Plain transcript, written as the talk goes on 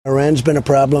Iran's been a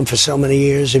problem for so many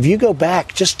years. If you go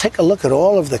back, just take a look at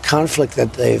all of the conflict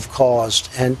that they've caused.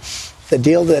 And the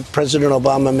deal that President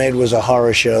Obama made was a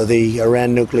horror show, the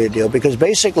Iran nuclear deal, because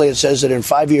basically it says that in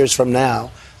 5 years from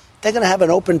now, they're going to have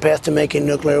an open path to making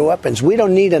nuclear weapons. We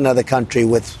don't need another country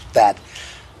with that.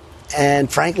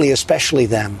 And frankly, especially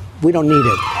them. We don't need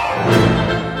it.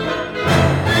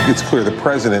 It's clear the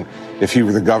president, if he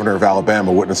were the governor of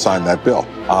Alabama, wouldn't have signed that bill.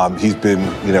 He's been,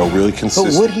 really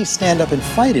consistent. But would he stand up and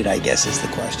fight it, I guess, is the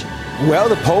question. Well,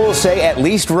 the polls say, at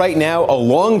least right now, a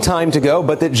long time to go,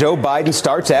 but that Joe Biden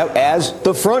starts out as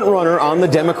the front runner on the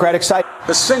Democratic side.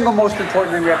 The single most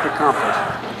important thing we have to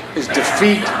accomplish is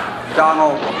defeat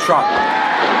Donald Trump.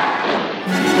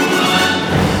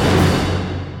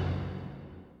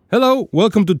 Hello,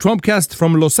 welcome to Trumpcast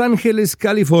from Los Angeles,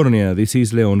 California. This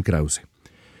is Leon Krause.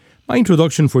 My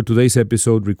introduction for today's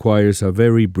episode requires a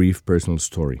very brief personal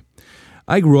story.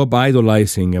 I grew up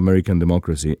idolizing American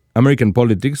democracy. American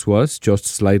politics was, just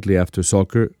slightly after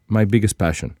soccer, my biggest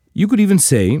passion. You could even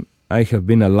say I have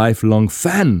been a lifelong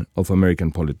fan of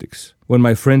American politics. When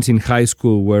my friends in high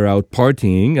school were out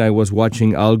partying, I was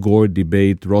watching Al Gore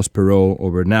debate Ross Perot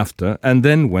over NAFTA and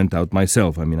then went out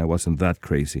myself. I wasn't that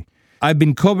crazy. I've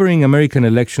been covering American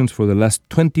elections for the last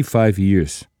 25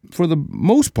 years. For the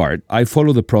most part, I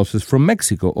follow the process from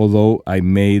Mexico, although I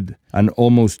made an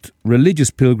almost religious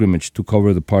pilgrimage to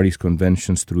cover the party's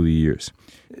conventions through the years.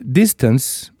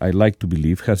 Distance, I like to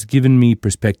believe, has given me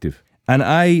perspective. And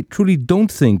I truly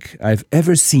don't think I've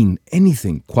ever seen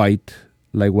anything quite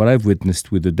like what I've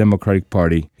witnessed with the Democratic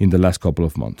Party in the last couple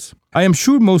of months. I am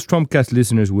sure most Trumpcast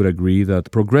listeners would agree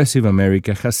that progressive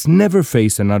America has never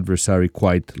faced an adversary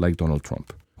quite like Donald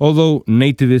Trump. Although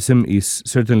nativism is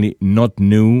certainly not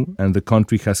new and the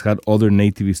country has had other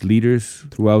nativist leaders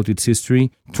throughout its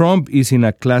history, Trump is in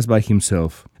a class by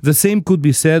himself. The same could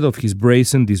be said of his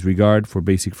brazen disregard for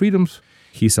basic freedoms,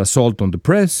 his assault on the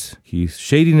press, his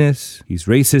shadiness, his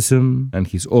racism, and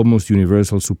his almost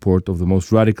universal support of the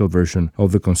most radical version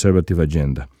of the conservative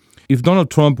agenda. If Donald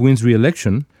Trump wins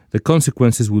re-election, the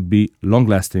consequences would be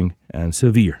long-lasting and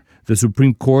severe. The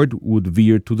Supreme Court would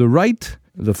veer to the right,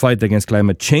 the fight against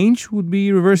climate change would be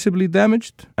irreversibly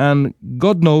damaged, and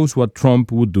God knows what Trump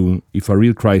would do if a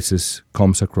real crisis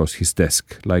comes across his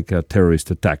desk, like a terrorist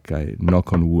attack, I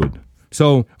knock on wood.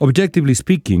 So, objectively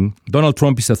speaking, Donald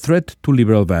Trump is a threat to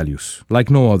liberal values, like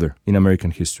no other in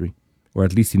American history, or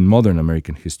at least in modern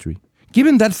American history.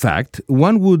 Given that fact,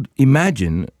 one would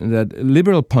imagine that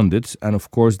liberal pundits, and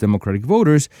of course Democratic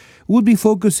voters, would be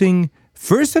focusing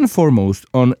first and foremost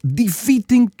on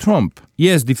defeating Trump.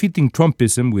 Yes, defeating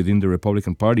Trumpism within the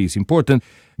Republican Party is important,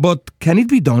 but can it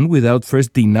be done without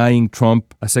first denying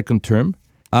Trump a second term?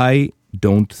 I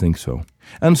don't think so.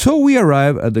 And so we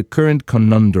arrive at the current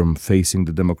conundrum facing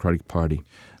the Democratic Party.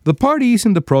 The party is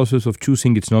in the process of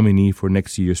choosing its nominee for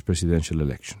next year's presidential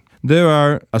election. There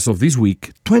are, as of this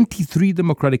week, 23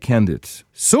 Democratic candidates.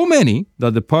 So many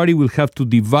that the party will have to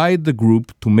divide the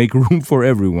group to make room for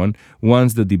everyone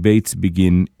once the debates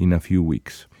begin in a few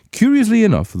weeks. Curiously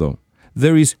enough, though,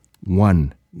 there is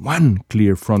one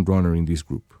clear frontrunner in this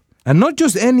group. And not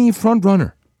just any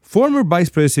frontrunner. Former Vice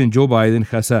President Joe Biden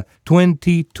has a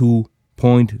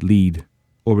 22-point lead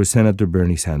over Senator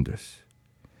Bernie Sanders.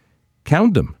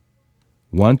 Count them.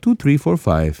 1, 2, 3, 4,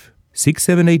 5, 6,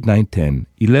 7, 8, 9, 10,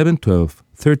 11, 12,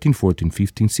 13, 14,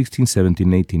 15, 16,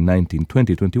 17, 18, 19,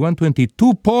 20, 21,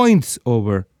 22 points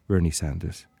over Bernie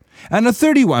Sanders. And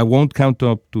I won't count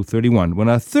up to 31, when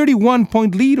a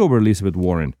 31-point lead over Elizabeth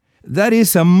Warren. That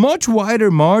is a much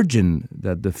wider margin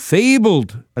than the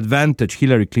fabled advantage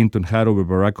Hillary Clinton had over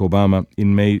Barack Obama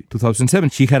in May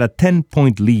 2007. She had a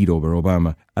 10-point lead over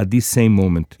Obama at this same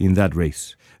moment in that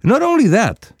race. Not only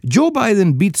that, Joe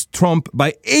Biden beats Trump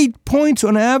by 8 points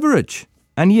on average.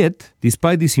 And yet,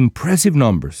 despite these impressive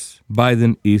numbers,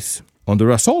 Biden is under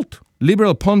assault.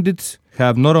 Liberal pundits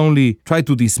have not only tried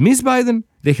to dismiss Biden,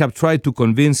 they have tried to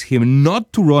convince him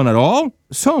not to run at all.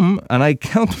 Some, and I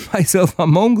count myself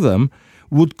among them,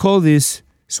 would call this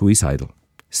suicidal,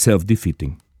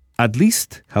 self-defeating. At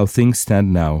least how things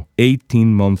stand now,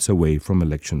 18 months away from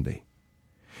Election Day.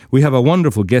 We have a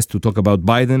wonderful guest to talk about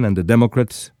Biden and the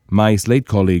Democrats, my Slate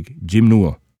colleague, Jim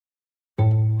Newell.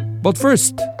 But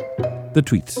first, the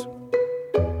tweets.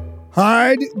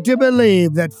 Hard to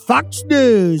believe that Fox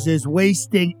News is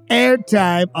wasting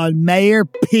airtime on Mayor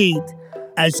Pete.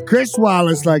 As Chris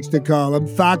Wallace likes to call him,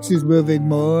 Fox is moving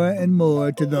more and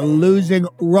more to the losing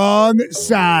wrong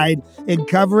side in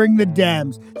covering the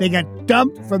Dems. They got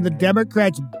dumped from the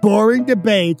Democrats' boring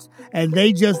debates, and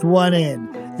they just won in.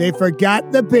 They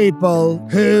forgot the people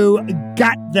who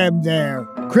got them there.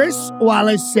 Chris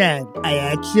Wallace said, I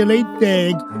actually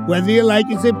think, whether you like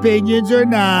his opinions or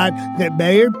not, that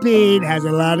Mayor Pete has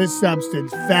a lot of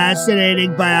substance.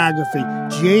 Fascinating biography.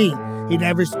 Gee, he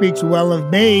never speaks well of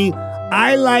me.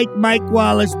 I like Mike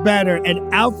Wallace better,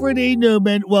 and Alfred E.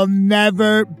 Newman will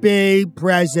never be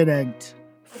president.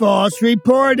 False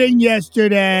reporting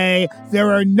yesterday. There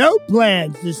are no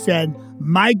plans to send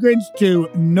migrants to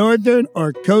northern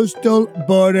or coastal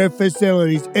border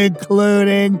facilities,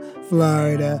 including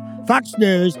Florida. Fox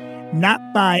News, not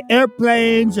by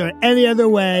airplanes or any other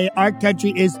way. Our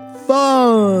country is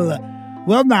full.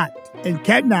 Will not and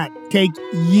cannot take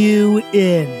you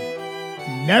in.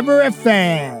 Never a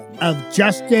fan of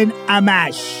Justin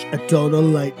Amash, a total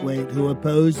lightweight who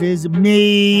opposes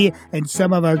me and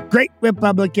some of our great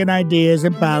Republican ideas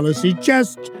and policy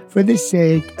just for the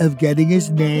sake of getting his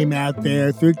name out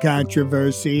there through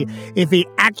controversy. If he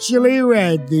actually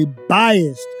read the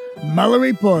biased Mueller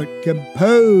report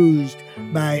composed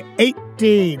by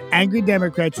 18 angry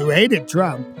Democrats who hated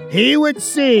Trump, he would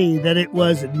see that it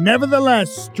was nevertheless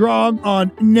strong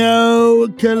on no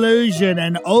collusion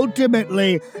and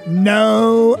ultimately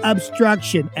no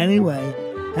obstruction. Anyway,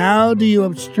 how do you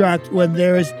obstruct when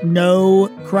there is no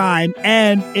crime?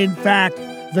 And, in fact,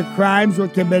 the crimes were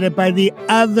committed by the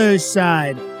other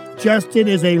side. Justin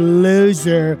is a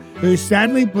loser who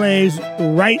sadly plays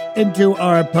right into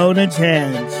our opponent's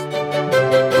hands.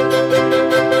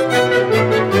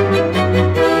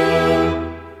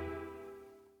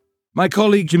 My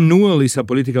colleague Jim Newell is a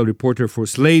political reporter for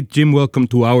Slate. Jim, welcome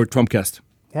to our Trumpcast.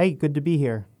 Hey, good to be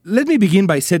here. Let me begin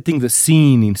by setting the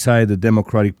scene inside the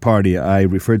Democratic Party. I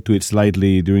referred to it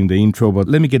slightly during the intro, but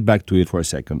let me get back to it for a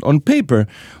second. On paper,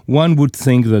 one would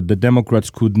think that the Democrats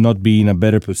could not be in a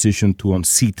better position to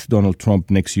unseat Donald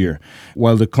Trump next year.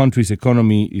 While the country's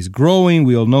economy is growing,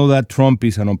 we all know that Trump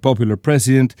is an unpopular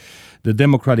president. The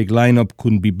Democratic lineup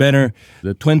couldn't be better.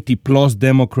 The 20-plus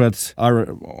Democrats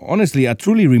are honestly a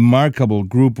truly remarkable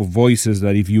group of voices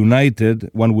that, if united,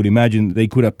 one would imagine they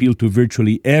could appeal to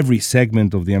virtually every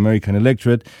segment of the American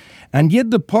electorate. And yet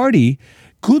the party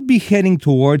could be heading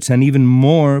towards an even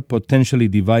more potentially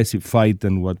divisive fight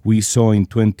than what we saw in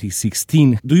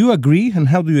 2016. Do you agree, and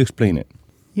how do you explain it?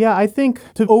 Yeah, I think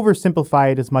to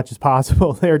oversimplify it as much as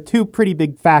possible, there are two pretty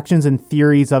big factions and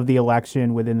theories of the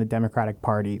election within the Democratic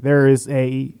Party. There is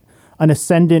an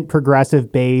ascendant progressive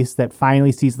base that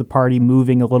finally sees the party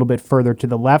moving a little bit further to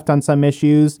the left on some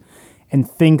issues and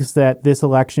thinks that this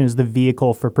election is the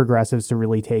vehicle for progressives to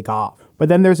really take off. But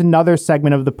then there's another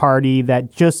segment of the party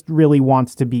that just really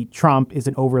wants to beat Trump,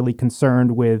 isn't overly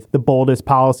concerned with the boldest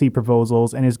policy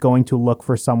proposals, and is going to look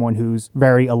for someone who's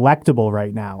very electable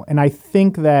right now. And I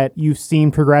think that you've seen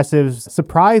progressives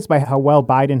surprised by how well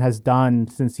Biden has done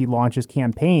since he launched his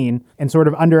campaign, and sort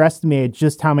of underestimated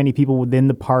just how many people within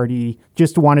the party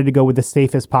just wanted to go with the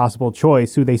safest possible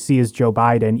choice, who they see as Joe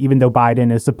Biden, even though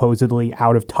Biden is supposedly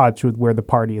out of touch with where the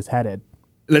party is headed.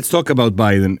 Let's talk about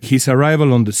Biden. His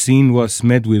arrival on the scene was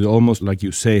met with almost, like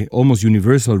you say, almost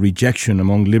universal rejection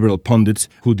among liberal pundits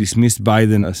who dismissed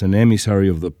Biden as an emissary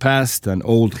of the past, an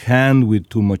old hand with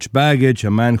too much baggage,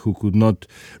 a man who could not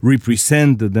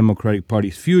represent the Democratic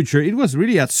Party's future. It was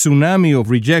really a tsunami of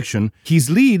rejection. His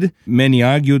lead, many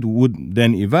argued, would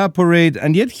then evaporate,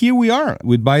 and yet here we are,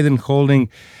 with Biden holding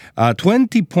a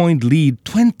 20-point lead,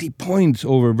 20 points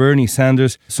over Bernie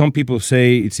Sanders. Some people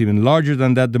say it's even larger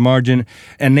than that, the margin.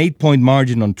 An 8-point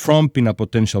margin on Trump in a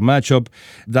potential matchup.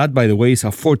 That, by the way, is a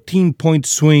 14-point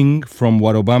swing from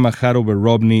what Obama had over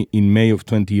Romney in May of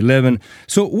 2011.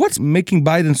 So what's making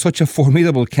Biden such a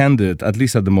formidable candidate, at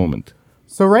least at the moment?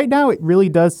 So right now, it really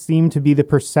does seem to be the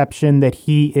perception that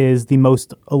he is the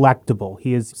most electable.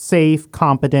 He is safe,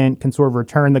 competent, can sort of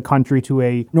return the country to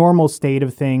a normal state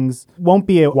of things. Won't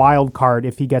be a wild card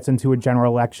if he gets into a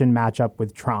general election matchup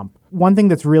with Trump. One thing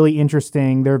that's really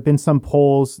interesting, there have been some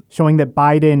polls showing that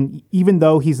Biden, even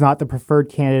though he's not the preferred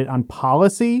candidate on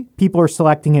policy, people are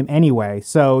selecting him anyway.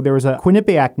 So there was a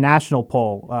Quinnipiac national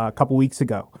poll a couple weeks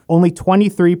ago. Only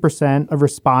 23% of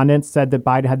respondents said that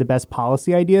Biden had the best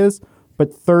policy ideas,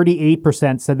 but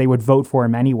 38% said they would vote for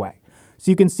him anyway.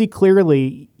 So you can see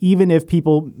clearly, even if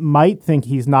people might think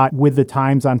he's not with the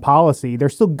times on policy, they're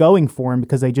still going for him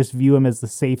because they just view him as the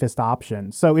safest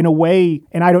option. So in a way,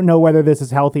 and I don't know whether this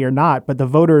is healthy or not, but the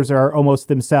voters are almost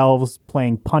themselves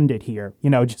playing pundit here,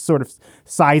 just sort of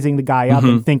sizing the guy up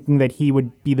and thinking that he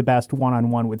would be the best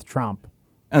one-on-one with Trump.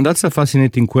 And that's a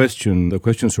fascinating question, the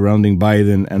question surrounding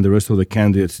Biden and the rest of the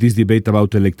candidates, this debate about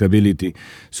electability.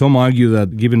 Some argue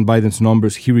that given Biden's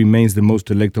numbers, he remains the most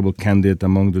electable candidate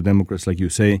among the Democrats, like you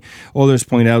say. Others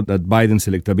point out that Biden's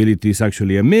electability is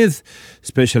actually a myth,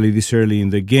 especially this early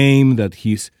in the game, that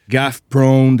he's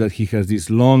gaffe-prone, that he has this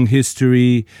long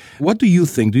history. What do you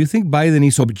think? Do you think Biden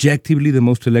is objectively the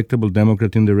most electable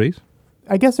Democrat in the race?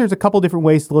 I guess there's a couple different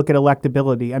ways to look at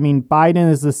electability. I mean, Biden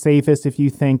is the safest if you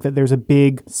think that there's a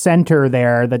big center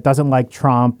there that doesn't like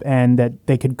Trump and that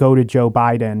they could go to Joe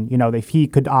Biden, if he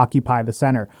could occupy the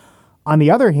center. On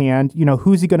the other hand,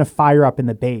 who's he going to fire up in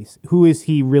the base? Who is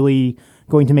he really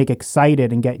going to make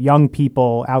excited and get young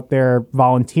people out there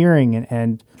volunteering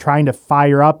and trying to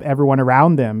fire up everyone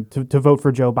around them to vote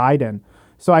for Joe Biden?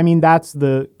 So, I mean, that's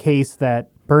the case that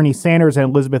Bernie Sanders and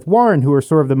Elizabeth Warren, who are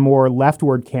sort of the more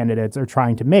leftward candidates, are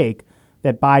trying to make,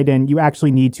 that Biden, you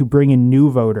actually need to bring in new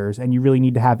voters and you really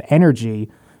need to have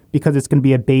energy because it's going to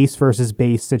be a base versus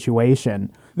base situation.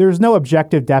 There's no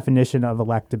objective definition of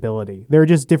electability. There are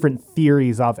just different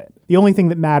theories of it. The only thing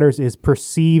that matters is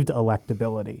perceived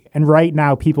electability. And right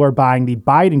now, people are buying the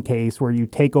Biden case where you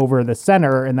take over the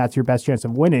center and that's your best chance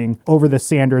of winning over the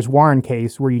Sanders-Warren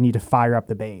case where you need to fire up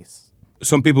the base.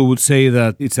 Some people would say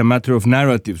that it's a matter of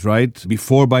narratives, right?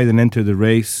 Before Biden entered the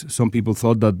race, some people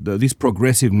thought that this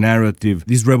progressive narrative,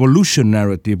 this revolution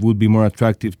narrative would be more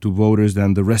attractive to voters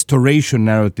than the restoration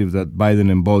narrative that Biden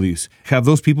embodies. Have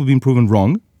those people been proven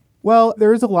wrong? Well,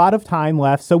 there is a lot of time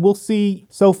left, so we'll see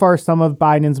so far some of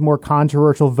Biden's more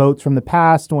controversial votes from the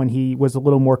past when he was a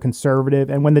little more conservative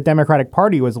and when the Democratic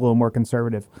Party was a little more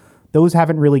conservative. Those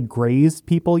haven't really grazed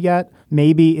people yet.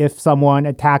 Maybe if someone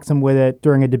attacks him with it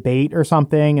during a debate or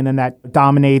something, and then that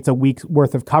dominates a week's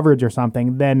worth of coverage or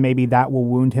something, then maybe that will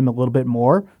wound him a little bit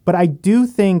more. But I do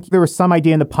think there was some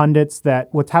idea in the pundits that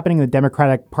what's happening in the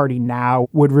Democratic Party now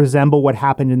would resemble what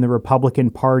happened in the Republican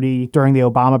Party during the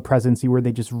Obama presidency, where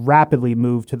they just rapidly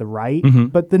moved to the right. Mm-hmm.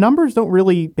 But the numbers don't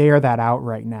really bear that out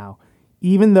right now.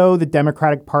 Even though the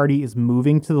Democratic Party is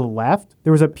moving to the left,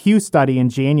 there was a Pew study in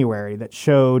January that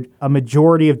showed a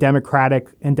majority of Democratic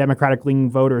and Democratic-leaning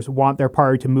voters want their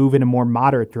party to move in a more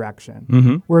moderate direction.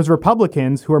 Mm-hmm. Whereas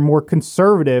Republicans, who are more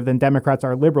conservative than Democrats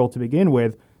are liberal to begin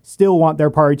with, still want their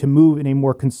party to move in a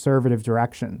more conservative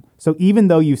direction. So even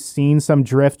though you've seen some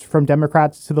drift from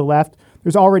Democrats to the left,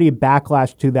 there's already a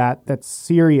backlash to that's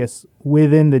serious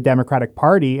within the Democratic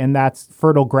Party, and that's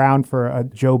fertile ground for a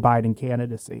Joe Biden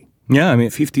candidacy. Yeah, I mean,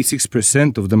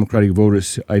 56% of Democratic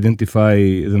voters identify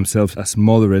themselves as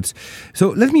moderates.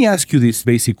 So let me ask you this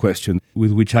basic question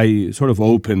with which I sort of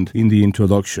opened in the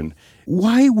introduction.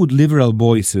 Why would liberal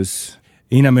voices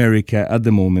in America at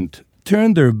the moment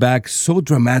turn their backs so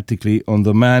dramatically on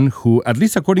the man who, at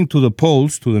least according to the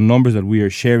polls, to the numbers that we are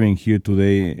sharing here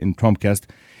today in Trumpcast,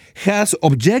 has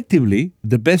objectively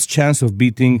the best chance of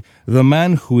beating the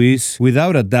man who is,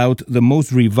 without a doubt, the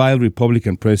most reviled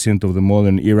Republican president of the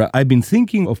modern era? I've been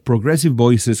thinking of progressive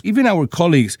voices, even our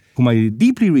colleagues, whom I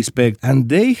deeply respect, and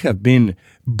they have been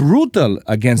brutal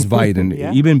against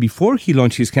Biden, even before he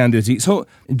launched his candidacy. So,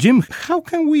 Jim, how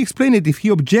can we explain it if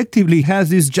he objectively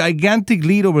has this gigantic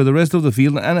lead over the rest of the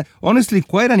field and honestly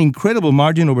quite an incredible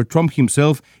margin over Trump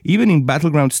himself, even in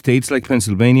battleground states like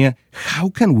Pennsylvania? How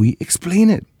can we explain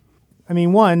it? I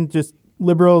mean, one, just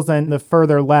liberals and the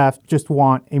further left just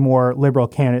want a more liberal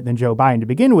candidate than Joe Biden to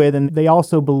begin with. And they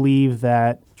also believe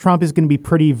that Trump is going to be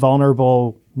pretty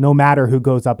vulnerable no matter who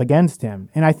goes up against him.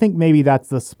 And I think maybe that's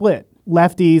the split.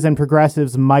 Lefties and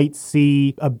progressives might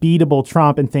see a beatable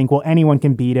Trump and think, well, anyone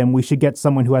can beat him. We should get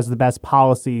someone who has the best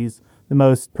policies, the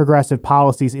most progressive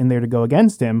policies in there to go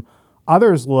against him.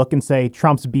 Others look and say,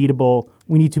 Trump's beatable.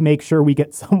 We need to make sure we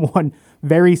get someone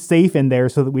very safe in there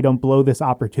so that we don't blow this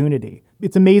opportunity.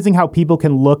 It's amazing how people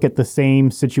can look at the same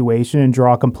situation and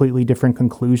draw completely different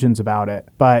conclusions about it.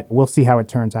 But we'll see how it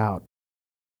turns out.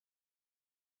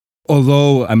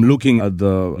 Although I'm looking at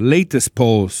the latest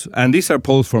polls, and these are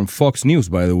polls from Fox News,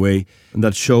 by the way,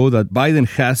 that show that Biden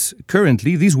has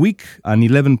currently, this week, an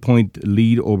 11-point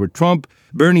lead over Trump.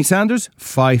 Bernie Sanders,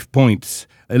 5 points.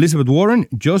 Elizabeth Warren,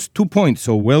 just 2 points,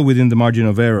 so well within the margin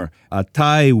of error. A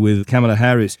tie with Kamala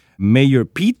Harris. Mayor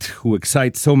Pete, who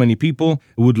excites so many people,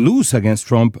 would lose against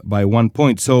Trump by 1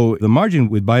 point. So the margin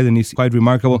with Biden is quite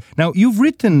remarkable. Now, you've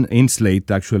written in Slate,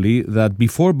 actually, that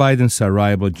before Biden's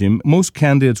arrival, Jim, most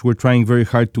candidates were trying very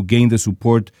hard to gain the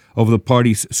support of the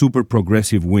party's super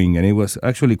progressive wing. And it was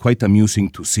actually quite amusing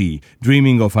to see,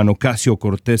 dreaming of an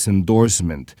Ocasio-Cortez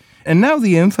endorsement. And now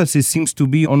the emphasis seems to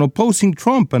be on opposing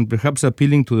Trump and perhaps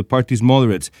appealing to the party's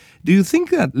moderates. Do you think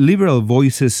that liberal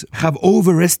voices have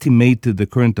overestimated the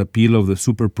current appeal of the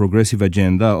super progressive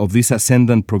agenda, of this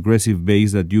ascendant progressive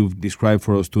base that you've described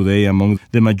for us today among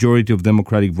the majority of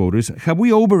Democratic voters? Have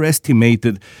we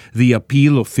overestimated the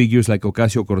appeal of figures like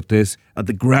Ocasio-Cortez at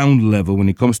the ground level when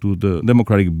it comes to the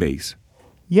Democratic base?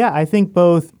 Yeah, I think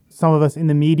both some of us in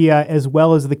the media as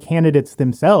well as the candidates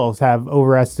themselves have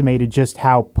overestimated just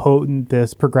how potent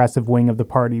this progressive wing of the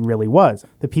party really was.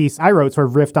 The piece I wrote sort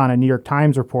of riffed on a New York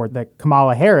Times report that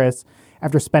Kamala Harris,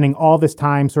 after spending all this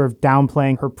time sort of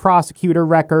downplaying her prosecutor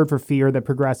record for fear that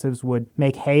progressives would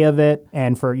make hay of it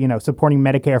and for, supporting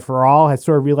Medicare for all, has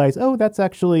sort of realized, oh, that's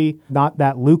actually not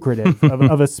that lucrative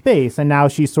of a space. And now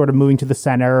she's sort of moving to the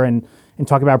center and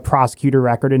talking about prosecutor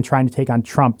record and trying to take on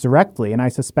Trump directly. And I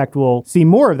suspect we'll see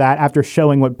more of that after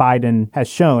showing what Biden has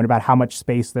shown about how much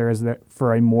space there is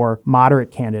for a more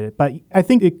moderate candidate. But I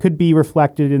think it could be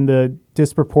reflected in the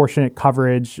disproportionate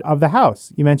coverage of the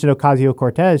House. You mentioned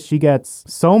Ocasio-Cortez. She gets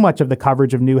so much of the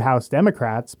coverage of new House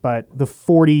Democrats, but the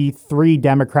 43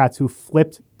 Democrats who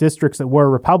flipped districts that were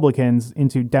Republicans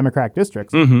into Democratic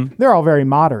districts, they're all very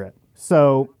moderate.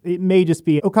 So it may just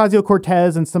be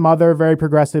Ocasio-Cortez and some other very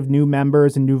progressive new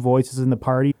members and new voices in the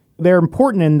party. They're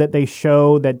important in that they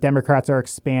show that Democrats are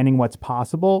expanding what's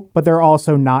possible, but they're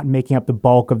also not making up the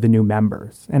bulk of the new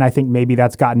members. And I think maybe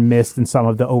that's gotten missed in some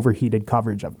of the overheated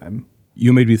coverage of them.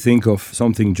 You made me think of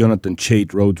something Jonathan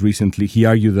Chait wrote recently. He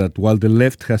argued that while the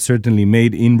left has certainly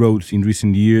made inroads in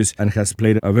recent years and has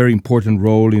played a very important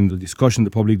role in the discussion,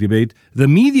 the public debate, the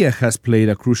media has played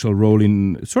a crucial role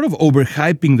in sort of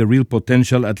overhyping the real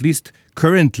potential, at least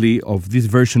currently, of this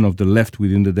version of the left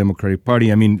within the Democratic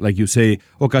Party. I mean, like you say,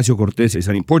 Ocasio-Cortez is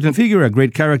an important figure, a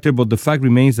great character, but the fact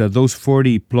remains that those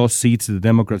 40-plus seats the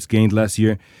Democrats gained last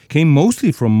year came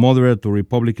mostly from moderate or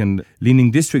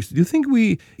Republican-leaning districts. Do you think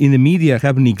we, in the media,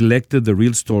 have neglected the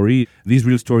real story, this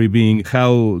real story being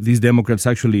how these Democrats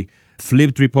actually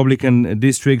flipped Republican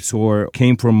districts or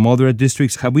came from moderate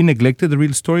districts? Have we neglected the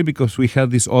real story because we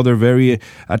had these other very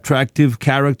attractive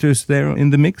characters there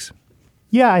in the mix?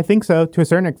 Yeah, I think so, to a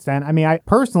certain extent. I mean, I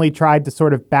personally tried to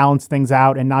sort of balance things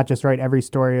out and not just write every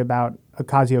story about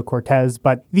Ocasio-Cortez,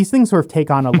 but these things sort of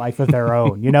take on a life of their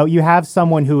own. You have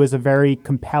someone who is a very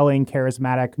compelling,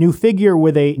 charismatic new figure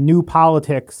with a new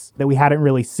politics that we hadn't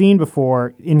really seen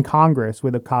before in Congress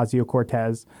with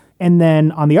Ocasio-Cortez. And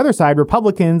then on the other side,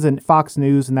 Republicans and Fox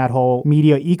News and that whole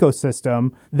media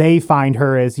ecosystem, they find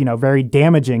her as, very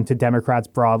damaging to Democrats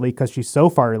broadly because she's so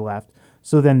far left.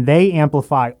 So then they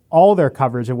amplify all their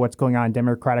coverage of what's going on in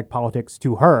Democratic politics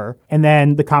to her. And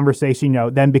then the conversation,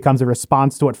 then becomes a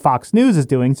response to what Fox News is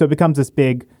doing. So it becomes this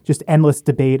big, just endless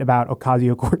debate about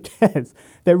Ocasio-Cortez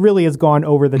that really has gone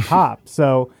over the top.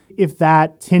 So if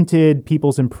that tinted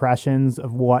people's impressions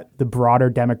of what the broader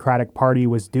Democratic Party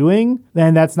was doing,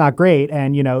 then that's not great.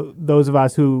 And, those of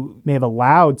us who may have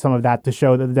allowed some of that to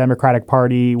show that the Democratic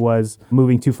Party was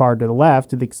moving too far to the left,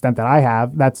 to the extent that I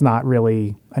have, that's not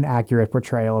really an accurate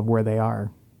portrayal of where they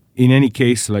are. In any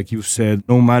case, like you said,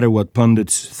 no matter what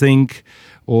pundits think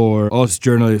or us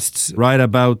journalists write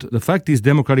about, the fact is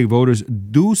Democratic voters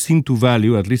do seem to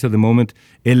value, at least at the moment,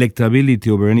 electability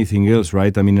over anything else,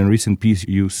 right? I mean, in a recent piece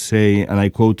you say, and I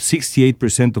quote,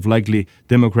 68% of likely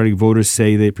Democratic voters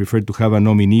say they prefer to have a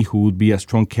nominee who would be a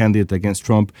strong candidate against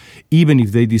Trump, even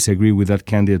if they disagree with that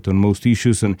candidate on most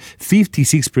issues. And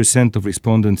 56% of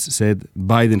respondents said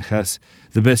Biden has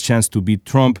the best chance to beat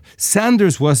Trump.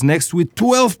 Sanders was next with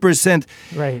 12%.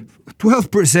 Right.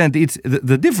 12%.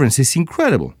 The difference is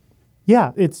incredible.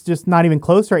 Yeah, it's just not even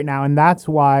close right now. And that's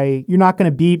why you're not going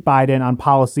to beat Biden on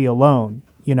policy alone.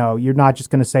 You're not just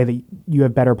going to say that you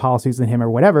have better policies than him or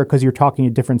whatever, because you're talking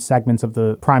to different segments of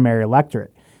the primary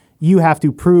electorate. You have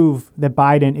to prove that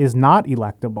Biden is not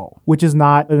electable, which is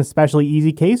not an especially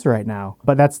easy case right now.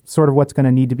 But that's sort of what's going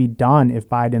to need to be done if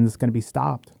Biden is going to be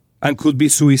stopped. And could be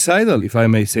suicidal, if I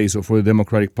may say so, for the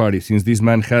Democratic Party, since this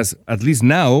man has, at least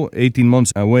now, 18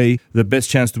 months away, the best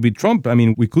chance to beat Trump. I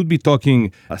mean, we could be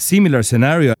talking a similar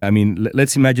scenario. I mean,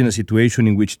 let's imagine a situation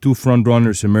in which two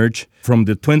frontrunners emerge from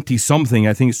the 20-something,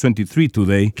 I think it's 23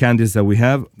 today, candidates that we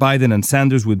have, Biden and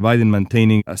Sanders, with Biden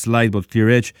maintaining a slight but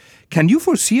clear edge. Can you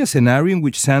foresee a scenario in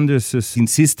which Sanders'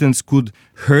 insistence could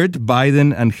hurt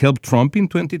Biden and help Trump in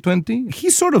 2020? He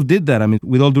sort of did that. I mean,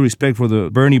 with all due respect for the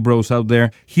Bernie bros out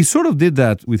there, he sort of did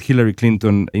that with Hillary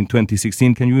Clinton in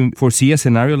 2016. Can you foresee a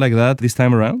scenario like that this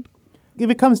time around? If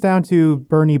it comes down to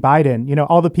Bernie Biden,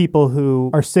 all the people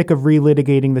who are sick of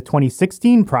relitigating the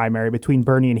 2016 primary between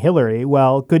Bernie and Hillary,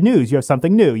 well, good news. You have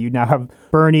something new. You now have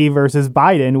Bernie versus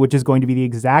Biden, which is going to be the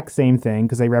exact same thing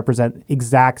because they represent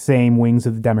exact same wings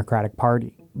of the Democratic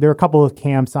Party. There are a couple of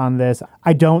camps on this.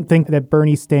 I don't think that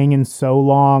Bernie staying in so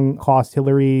long cost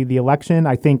Hillary the election.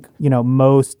 I think,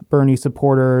 most Bernie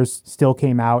supporters still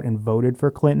came out and voted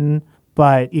for Clinton.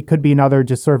 But it could be another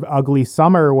just sort of ugly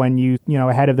summer when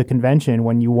ahead of the convention,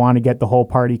 when you want to get the whole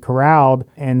party corralled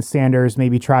and Sanders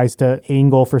maybe tries to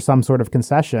angle for some sort of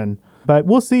concession. But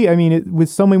we'll see. I mean, with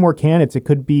so many more candidates, it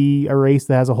could be a race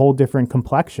that has a whole different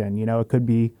complexion. It could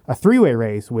be a three-way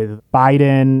race with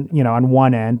Biden, on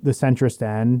one end, the centrist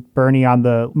end, Bernie on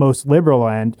the most liberal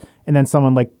end, and then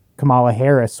someone like Kamala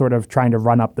Harris sort of trying to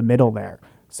run up the middle there.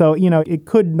 So, it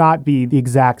could not be the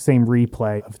exact same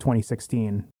replay of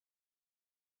 2016.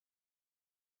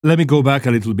 Let me go back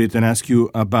a little bit and ask you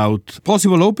about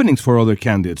possible openings for other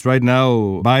candidates. Right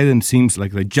now, Biden seems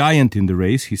like the giant in the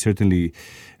race. He certainly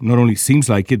not only seems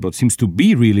like it, but seems to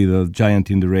be really the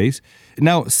giant in the race.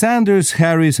 Now, Sanders,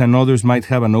 Harris, and others might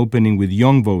have an opening with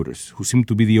young voters, who seem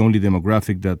to be the only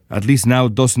demographic that, at least now,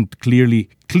 doesn't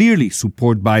clearly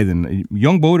support Biden.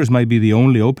 Young voters might be the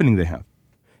only opening they have.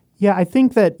 Yeah, I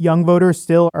think that young voters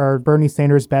still are Bernie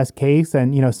Sanders' best case,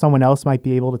 and, someone else might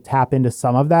be able to tap into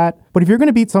some of that. But if you're going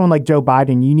to beat someone like Joe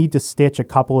Biden, you need to stitch a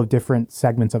couple of different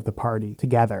segments of the party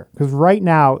together. Because right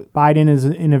now, Biden is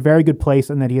in a very good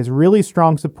place in that he has really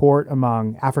strong support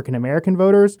among African-American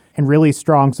voters and really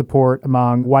strong support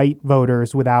among white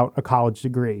voters without a college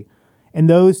degree. And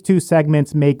those two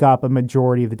segments make up a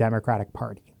majority of the Democratic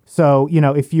Party. So,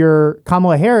 if you're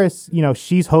Kamala Harris,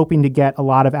 she's hoping to get a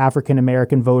lot of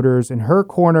African-American voters in her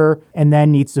corner and then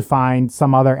needs to find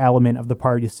some other element of the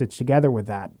party to stitch together with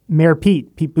that. Mayor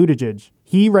Pete Buttigieg,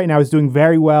 he right now is doing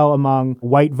very well among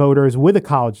white voters with a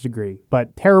college degree,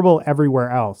 but terrible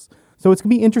everywhere else. So it's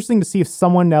going to be interesting to see if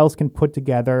someone else can put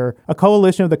together a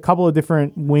coalition of a couple of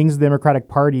different wings of the Democratic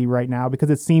Party right now, because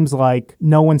it seems like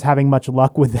no one's having much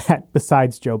luck with that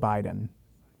besides Joe Biden.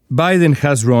 Biden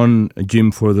has run,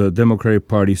 Jim, for the Democratic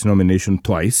Party's nomination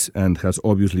twice and has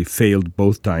obviously failed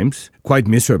both times, quite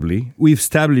miserably. We've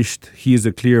established he is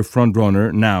a clear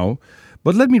frontrunner now,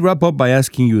 but let me wrap up by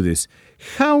asking you this.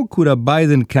 How could a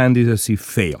Biden candidacy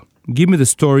fail? Give me the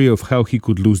story of how he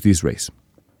could lose this race.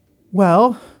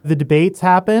 Well, the debates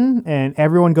happen and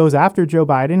everyone goes after Joe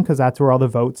Biden because that's where all the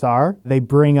votes are. They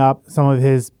bring up some of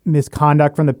his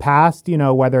misconduct from the past,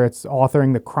 whether it's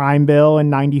authoring the crime bill in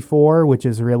 94, which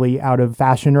is really out of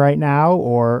fashion right now,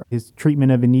 or his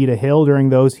treatment of Anita Hill during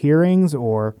those hearings,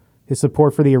 or his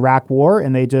support for the Iraq War.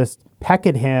 And they just peck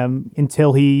at him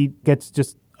until he gets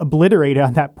just obliterated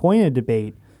on that point of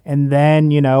debate. And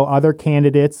then, other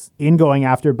candidates in going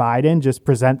after Biden just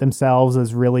present themselves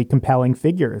as really compelling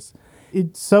figures.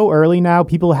 It's so early now.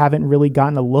 People haven't really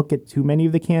gotten a look at too many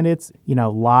of the candidates,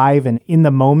 live and in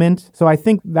the moment. So I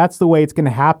think that's the way it's going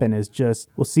to happen, is just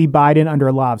we'll see Biden under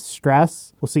a lot of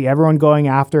stress. We'll see everyone going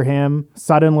after him.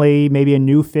 Suddenly, maybe a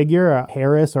new figure, a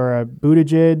Harris or a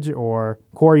Buttigieg or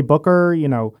Cory Booker,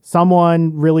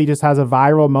 someone really just has a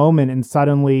viral moment and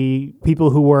suddenly people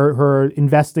who were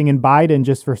investing in Biden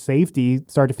just for safety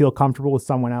start to feel comfortable with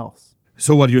someone else.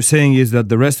 So what you're saying is that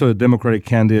the rest of the Democratic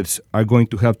candidates are going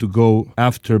to have to go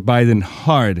after Biden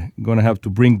hard, going to have to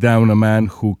bring down a man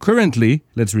who currently,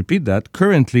 let's repeat that,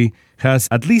 currently has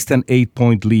at least an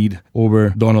 8-point lead over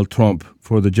Donald Trump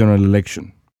for the general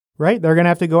election. Right? They're going to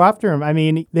have to go after him. I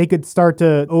mean, they could start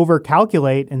to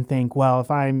overcalculate and think, well, if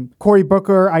I'm Cory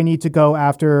Booker, I need to go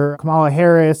after Kamala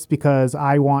Harris because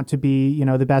I want to be,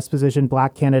 the best positioned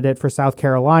black candidate for South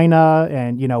Carolina.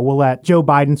 And, we'll let Joe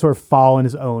Biden sort of fall on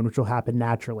his own, which will happen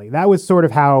naturally. That was sort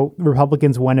of how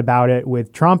Republicans went about it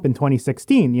with Trump in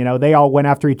 2016. They all went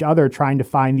after each other trying to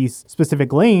find these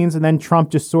specific lanes, and then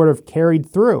Trump just sort of carried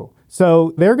through.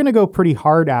 So they're going to go pretty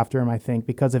hard after him, I think,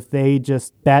 because if they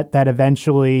just bet that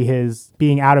eventually his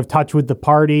being out of touch with the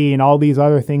party and all these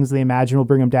other things they imagine will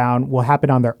bring him down will happen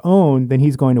on their own, then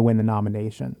he's going to win the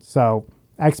nomination. So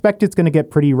I expect it's going to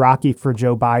get pretty rocky for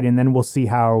Joe Biden. Then we'll see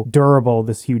how durable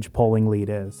this huge polling lead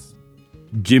is.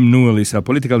 Jim Newell is a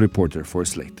political reporter for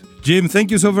Slate. Jim,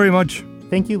 thank you so very much.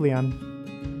 Thank you, Leon.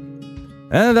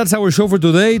 And that's our show for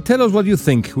today. Tell us what you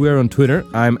think. We are on Twitter.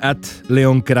 I'm at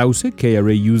Leon Krause,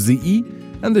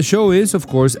 Krauze, and the show is, of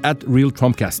course, at Real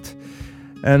Trumpcast.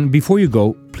 And before you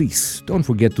go, please don't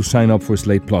forget to sign up for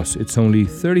Slate Plus. It's only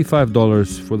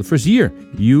 $35 for the first year.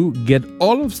 You get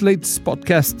all of Slate's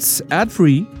podcasts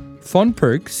ad-free, fun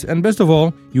perks, and best of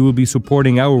all, you will be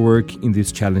supporting our work in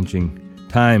these challenging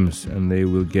times, and they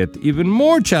will get even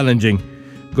more challenging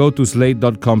go to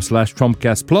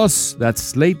slate.com/Trumpcast Plus. That's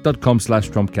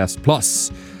slate.com/Trumpcast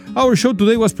Plus. Our show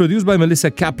today was produced by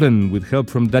Melissa Kaplan with help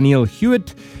from Danielle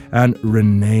Hewitt and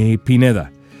Renee Pineda.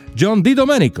 John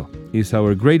DiDomenico is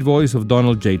our great voice of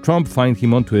Donald J. Trump. Find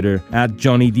him on Twitter at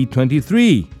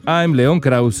JohnnyD23. I'm Leon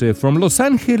Krause from Los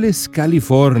Angeles,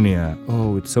 California.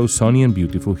 Oh, it's so sunny and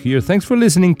beautiful here. Thanks for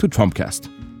listening to Trumpcast.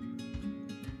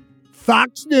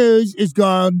 Fox News is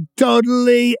gone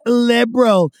totally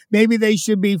liberal. Maybe they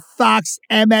should be Fox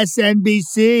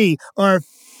MSNBC or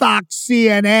Fox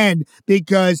CNN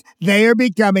because they are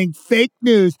becoming fake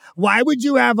news. Why would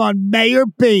you have on Mayor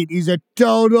Pete? He's a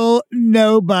total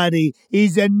nobody.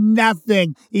 He's a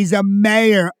nothing. He's a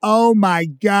mayor. Oh, my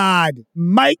God.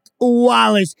 Mike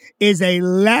Wallace is a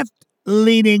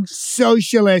left-leaning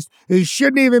socialist who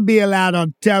shouldn't even be allowed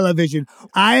on television.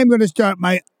 I am going to start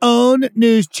my own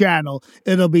news channel.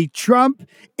 It'll be Trump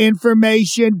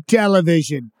Information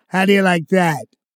Television. How do you like that?